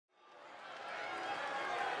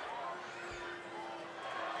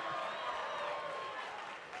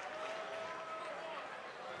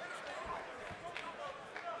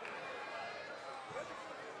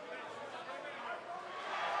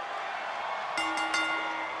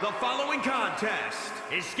The following contest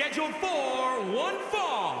is scheduled for one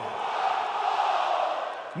fall.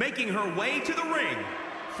 Making her way to the ring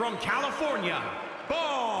from California,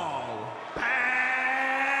 Bad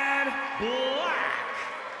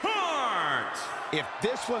Blackheart. If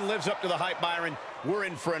this one lives up to the hype, Byron, we're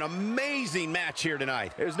in for an amazing match here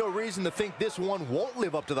tonight. There's no reason to think this one won't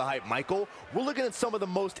live up to the hype, Michael. We're looking at some of the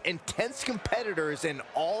most intense competitors in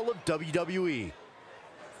all of WWE.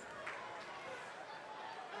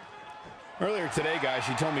 Earlier today, guys,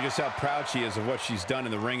 she told me just how proud she is of what she's done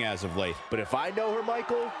in the ring as of late. But if I know her,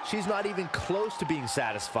 Michael, she's not even close to being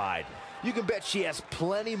satisfied. You can bet she has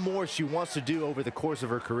plenty more she wants to do over the course of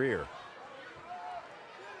her career.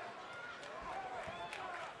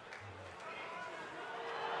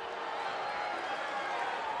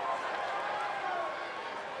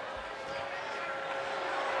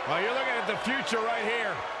 Well, you're looking at the future right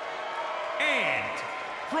here. And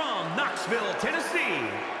from Knoxville, Tennessee,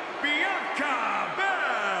 Bianca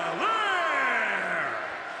Belair.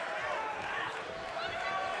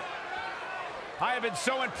 I have been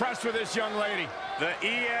so impressed with this young lady. The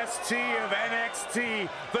EST of NXT,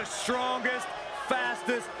 the strongest,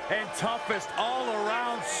 fastest, and toughest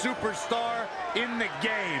all-around superstar in the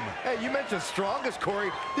game. Hey, you mentioned strongest,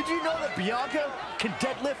 Corey. Did you know that Bianca can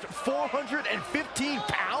deadlift 415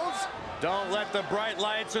 pounds? Don't let the bright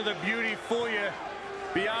lights or the beauty fool you.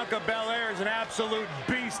 Bianca Belair is an absolute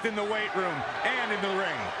beast in the weight room and in the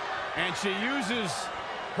ring. And she uses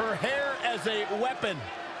her hair as a weapon.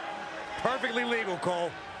 Perfectly legal,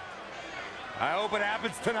 Cole. I hope it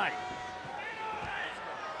happens tonight.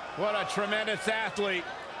 What a tremendous athlete.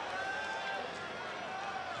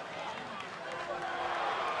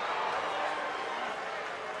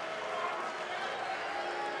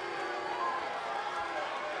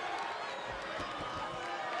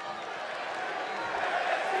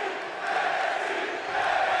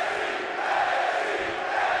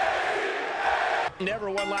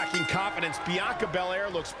 Never one lacking confidence, Bianca Belair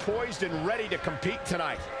looks poised and ready to compete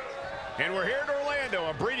tonight. And we're here in Orlando,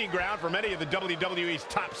 a breeding ground for many of the WWE's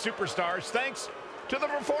top superstars, thanks to the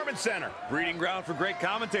Performance Center. Breeding ground for great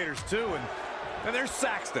commentators, too. And there's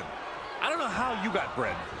Saxton. I don't know how you got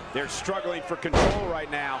bred. They're struggling for control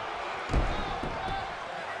right now.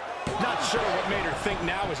 Not sure what made her think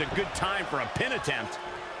now is a good time for a pin attempt.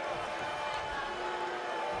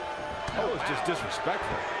 That was just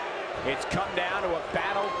disrespectful. It's come down to a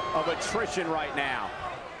battle of attrition right now.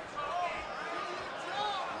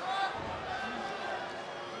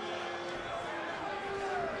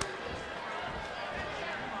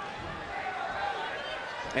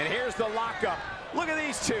 And here's the lockup. Look at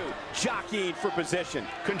these two jockeying for position,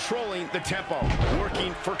 controlling the tempo,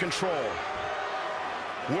 working for control.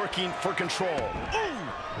 Working for control. Ooh!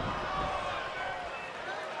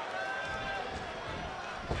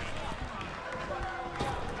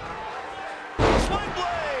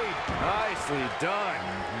 Nicely done.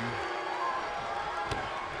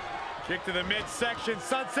 Kick to the midsection,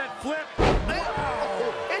 sunset flip.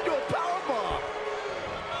 Wow! Into a powerbomb.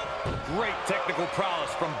 Great technical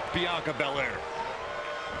prowess from Bianca Belair.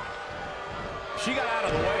 She got out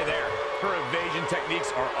of the way there. Her evasion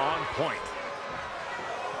techniques are on point.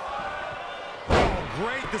 Oh,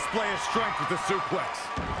 great display of strength with the suplex.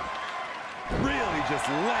 Really just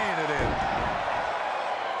laying it in.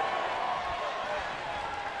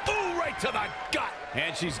 To the gut.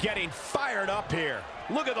 And she's getting fired up here.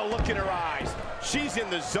 Look at the look in her eyes. She's in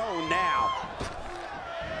the zone now.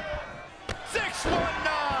 619.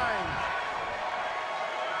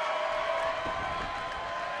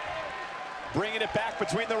 Bringing it back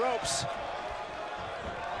between the ropes.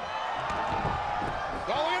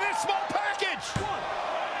 Oh, look at this small package.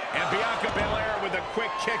 And Bianca Belair with a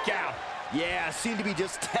quick kick out. Yeah, seemed to be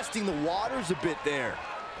just testing the waters a bit there.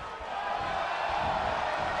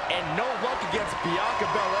 And no luck against Bianca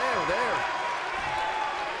Belair there.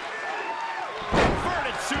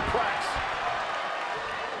 Inverted suplex.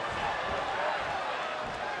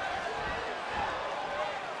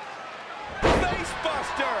 Face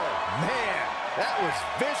buster. Man, that was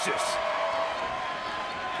vicious.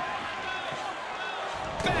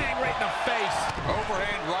 Bang right in the face.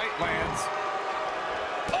 Overhand right lands.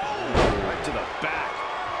 Oh, right to the back.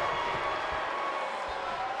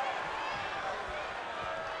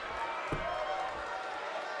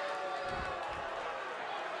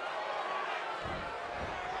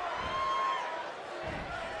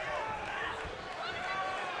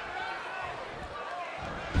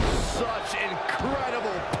 Such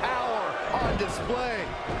incredible power on display.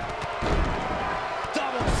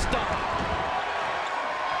 Double stomp.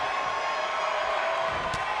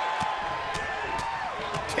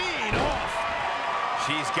 Teed off.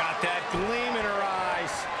 She's got that gleam in her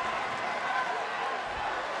eyes.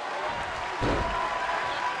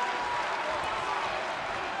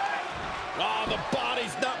 Oh, the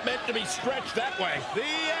body's not meant to be stretched that way. The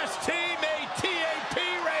ST made TAP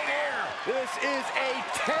right here. This is a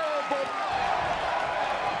terrible...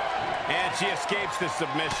 And she escapes the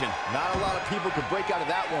submission. Not a lot of people could break out of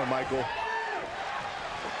that one, Michael.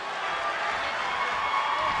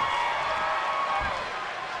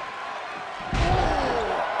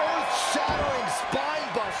 Earth-shattering spine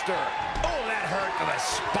buster. Oh, that hurt to the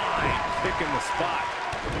spine. Picking the spot.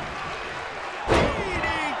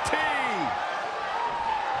 DDT.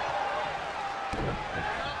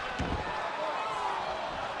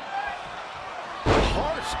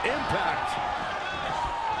 Harsh impact.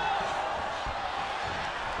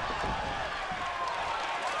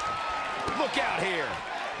 Look out here.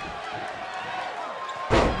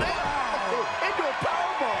 Oh, into a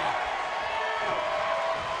powerbomb.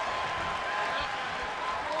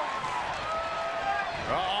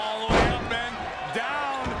 All the way up and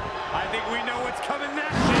down. I think we know what's coming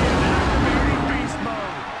next. She is activating beast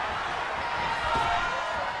mode.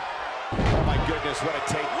 Oh, my goodness, what a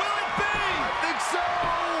take. Will it be? I think so.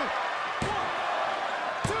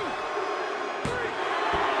 2,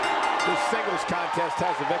 3. This singles contest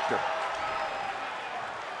has a victor.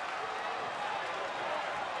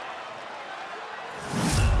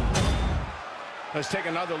 Let's take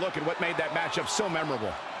another look at what made that matchup so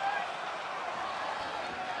memorable.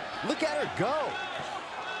 Look at her go.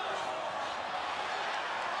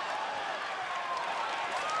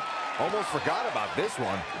 Almost forgot about this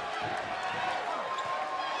one.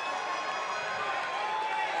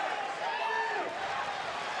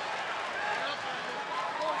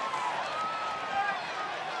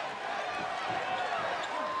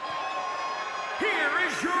 Here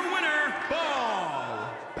is your winner,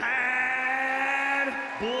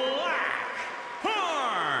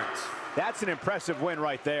 Blackheart. That's an impressive win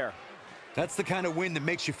right there. That's the kind of win that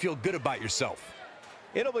makes you feel good about yourself.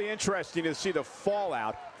 It'll be interesting to see the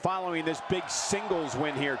fallout following this big singles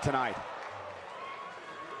win here tonight.